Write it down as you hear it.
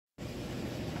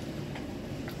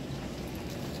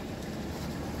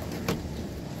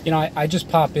you know, I just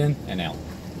pop in and out.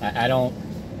 I don't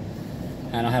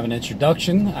have an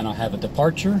introduction. I don't have a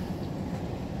departure.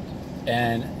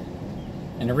 And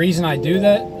the reason I do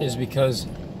that is because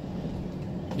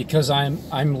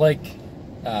I'm like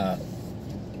a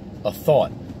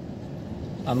thought.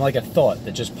 I'm like a thought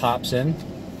that just pops in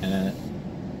and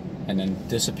then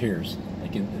disappears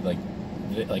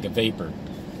like a vapor.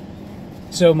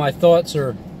 So my thoughts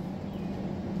are,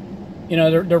 you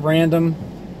know, they're random,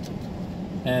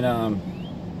 and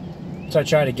so I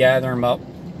try to gather them up.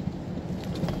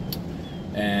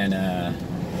 And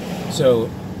so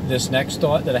this next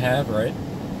thought that I have, right?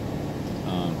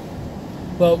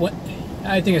 Well,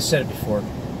 I think I said it before,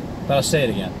 but I'll say it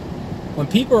again. When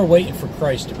people are waiting for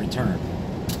Christ to return,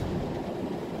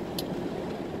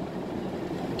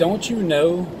 don't you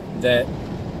know that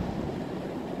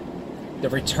the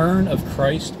return of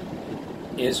Christ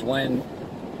is when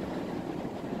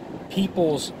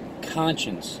people's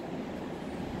conscience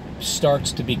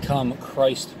starts to become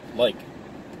Christ-like?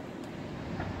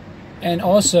 And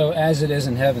also, as it is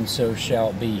in heaven, so shall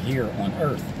it be here on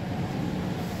earth.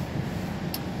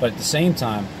 But at the same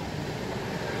time,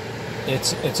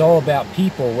 it's all about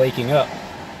people waking up.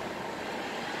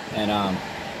 And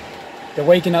they're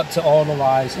waking up to all the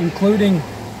lies, including,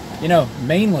 you know,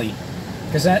 mainly,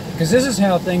 because this is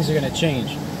how things are going to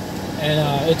change.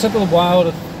 And it took a while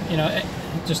to, you know,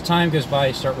 just time goes by,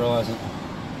 you start realizing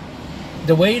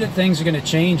the way that things are going to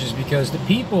change is because the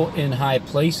people in high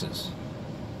places,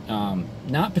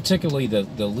 not particularly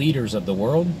the leaders of the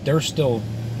world, they're still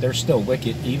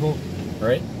wicked, evil,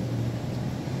 right?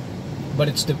 But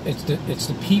it's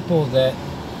the people that,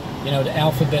 you know, the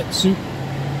alphabet soup.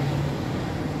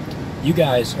 You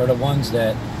guys are the ones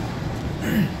that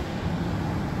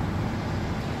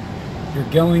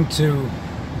you're going to.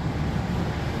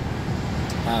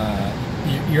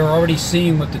 You're already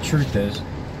seeing what the truth is,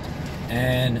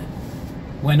 and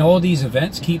when all these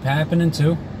events keep happening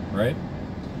too, right?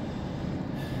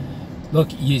 Look,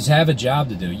 you have a job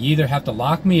to do. You either have to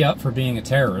lock me up for being a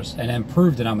terrorist and then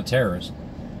prove that I'm a terrorist.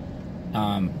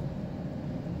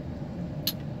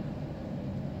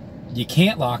 You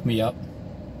can't lock me up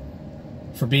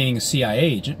for being a CIA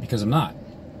agent because I'm not.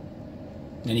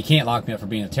 And you can't lock me up for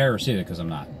being a terrorist either because I'm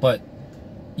not. But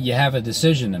you have a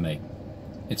decision to make.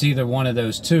 It's either one of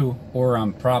those two or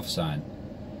I'm prophesying.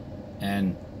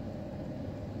 And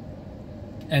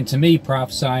to me,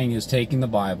 prophesying is taking the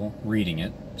Bible, reading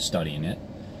it, studying it,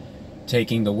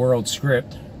 taking the world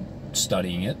script,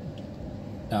 studying it,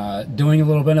 doing a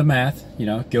little bit of math, you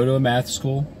know, go to a math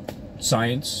school,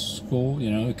 science school,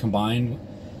 you know, combined,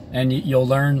 and you'll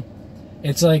learn.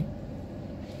 It's like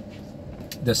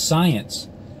the science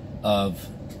of,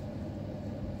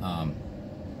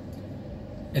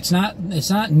 it's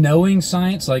not knowing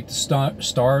science like the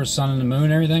stars, sun, and the moon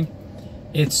and everything.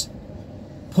 It's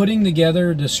putting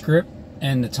together the script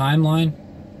and the timeline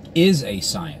is a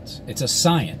science. It's a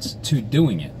science to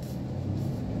doing it.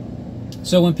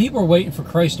 So when people are waiting for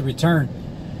Christ to return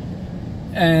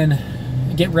and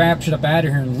get raptured up out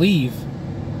of here and leave,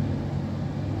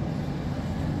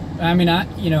 I mean,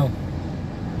 you know,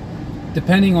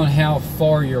 depending on how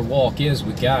far your walk is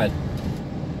with God,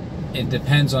 it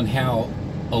depends on how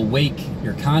awake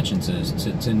your conscience is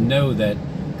to know that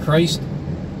Christ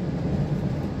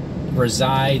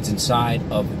resides inside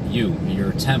of you,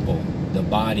 your temple, the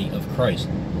body of Christ.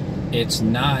 It's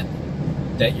not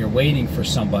that you're waiting for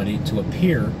somebody to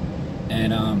appear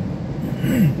and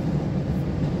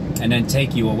then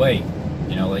take you away,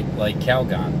 you know, like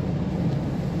Calgon.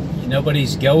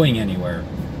 Nobody's going anywhere.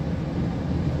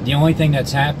 The only thing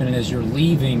that's happening is you're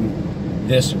leaving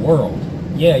this world.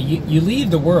 Yeah, you leave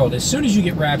the world. As soon as you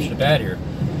get raptured up out of here,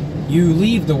 you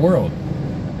leave the world.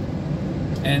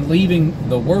 And leaving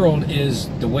the world is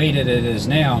the way that it is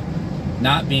now,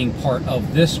 not being part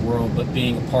of this world, but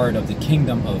being a part of the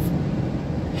kingdom of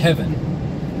heaven.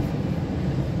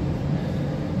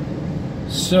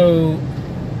 So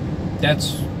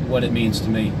that's what it means to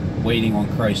me, waiting on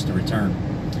Christ to return.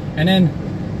 And then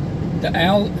the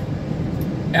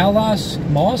Allah's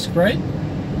Mosque, right?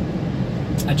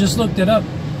 I just looked it up.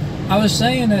 I was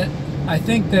saying that I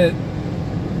think that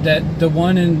the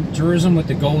one in Jerusalem with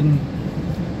the golden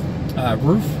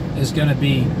roof is going to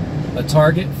be a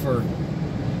target for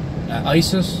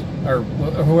ISIS or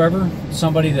whoever.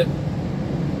 Somebody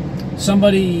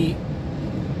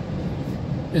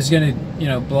is going to, you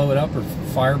know, blow it up or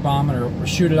firebomb it or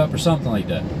shoot it up or something like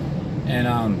that.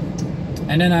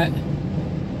 And then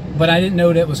but I didn't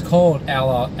know that it was called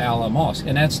Allah Mosque,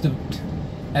 and that's the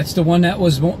one that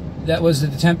was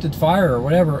the attempted fire or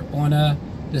whatever on the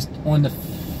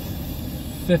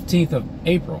 15th of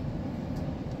April.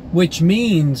 which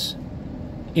means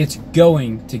it's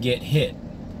going to get hit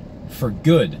for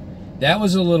good. That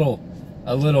was a little,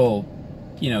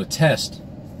 you know, test,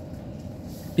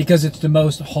 because it's the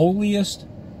most holiest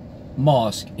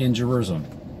mosque in Jerusalem,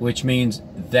 which means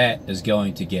that is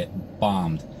going to get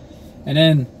bombed. And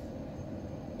then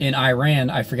in Iran,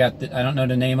 I forgot that, I don't know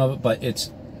the name of it, but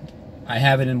I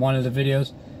have it in one of the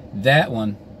videos. That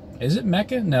one, is it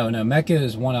Mecca? No, Mecca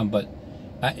is one of them, but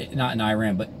not in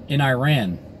Iran, but in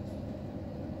Iran,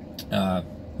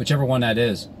 whichever one that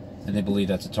is, and they believe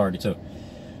that's a target too.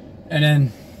 And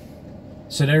then,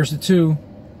 so there's the two,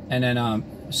 and then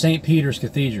St. Peter's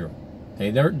Cathedral.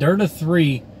 Okay, they're the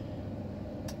three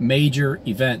major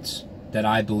events that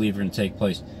I believe are going to take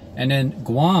place. And then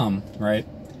Guam, right?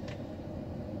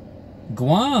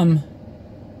 Guam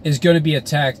is going to be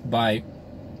attacked by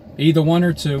either one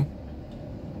or two.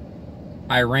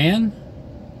 Iran,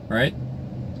 right?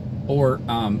 Or,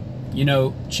 you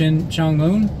know, Kim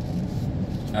Jong-un,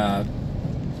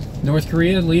 North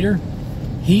Korea leader,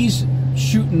 he's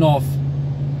shooting off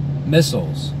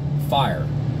missiles, fire.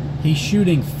 He's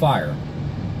shooting fire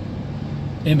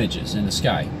images in the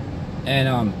sky.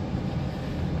 And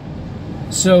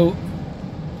so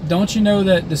don't you know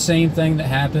that the same thing that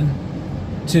happened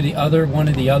to the other one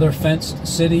of the other fenced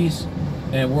cities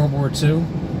in World War II,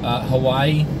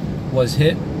 Hawaii was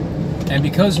hit, and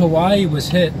because Hawaii was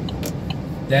hit,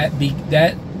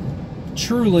 that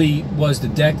truly was the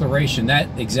declaration. That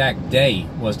exact day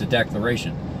was the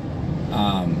declaration.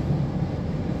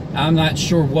 I'm not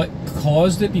sure what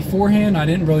caused it beforehand. I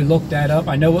didn't really look that up.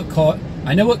 I know what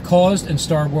caused and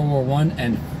started World War I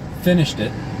and finished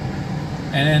it,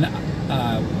 and then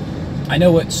I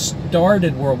know what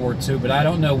started World War II, but I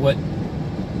don't know what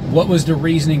was the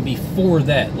reasoning before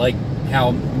that. Like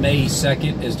how May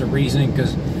 2nd is the reasoning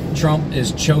because Trump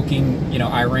is choking, you know,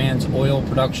 Iran's oil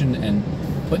production and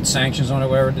putting sanctions on it,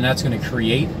 whatever, and that's going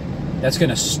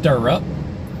to stir up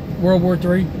World War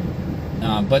III.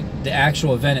 But the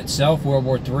actual event itself, World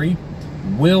War III,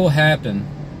 will happen.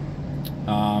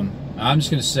 I'm just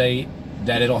going to say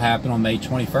that it'll happen on May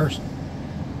 21st.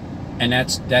 And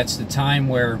that's the time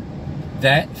where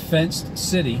that fenced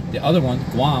city, the other one,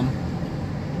 Guam,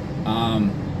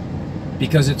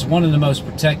 because it's one of the most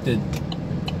protected.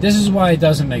 This is why it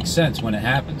doesn't make sense when it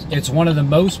happens. It's one of the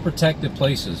most protected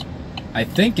places, I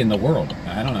think, in the world.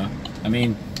 I don't know. I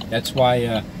mean, that's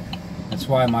why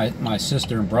my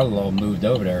sister and brother-in-law moved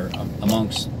over there,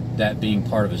 amongst that being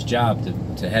part of his job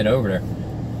to head over there.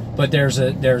 But there's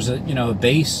a you know, a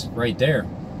base right there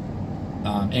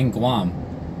in Guam.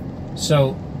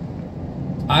 So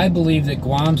I believe that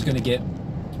Guam's going to get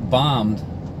bombed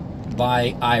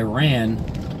by Iran,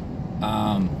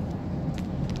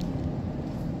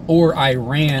 or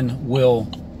Iran will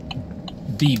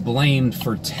be blamed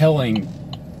for telling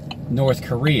North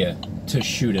Korea to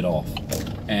shoot it off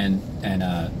and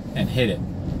hit it,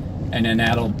 and then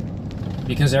that'll,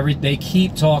 because they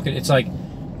keep talking. It's like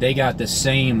they got the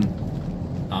same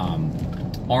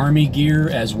army gear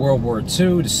as World War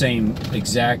II, the same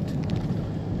exact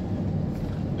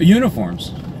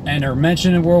uniforms, and they're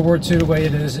mentioning World War II the way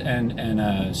it is,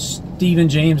 and Stephen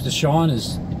James DeShawn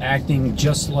is acting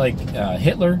just like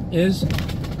Hitler is,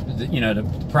 you know, the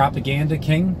propaganda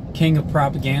king of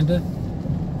propaganda.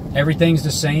 Everything's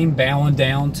the same, bowing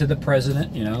down to the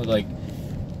president, you know, like,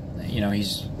 you know,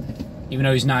 he's, even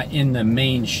though he's not in the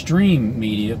mainstream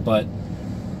media, but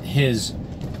his,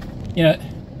 you know,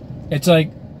 it's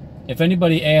like, if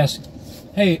anybody asks,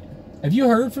 hey, have you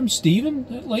heard from Stephen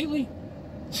lately?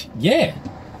 Yeah.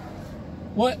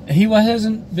 What? He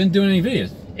hasn't been doing any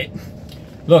videos.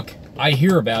 Look, I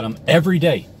hear about him every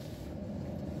day.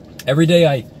 Every day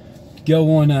I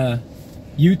go on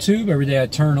YouTube. Every day I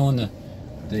turn on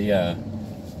the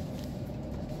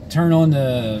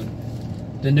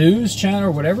news channel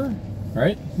or whatever,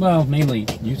 right? Well, mainly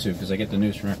YouTube because I get the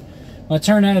news from there. When I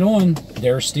turn that on,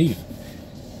 there's Steve.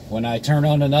 When I turn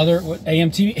on another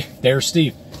AMTV, there's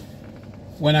Steve.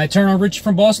 When I turn on Rich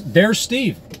from Boston, there's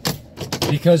Steve.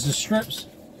 Because the scripts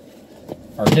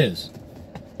are his.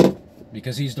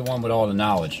 Because he's the one with all the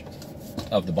knowledge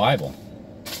of the Bible,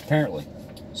 apparently.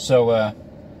 So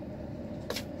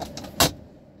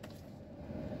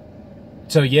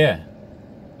yeah,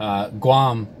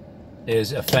 Guam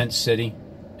is a fenced city,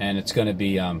 and it's going to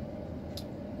be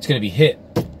hit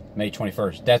May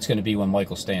 21st. That's going to be when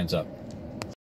Michael stands up.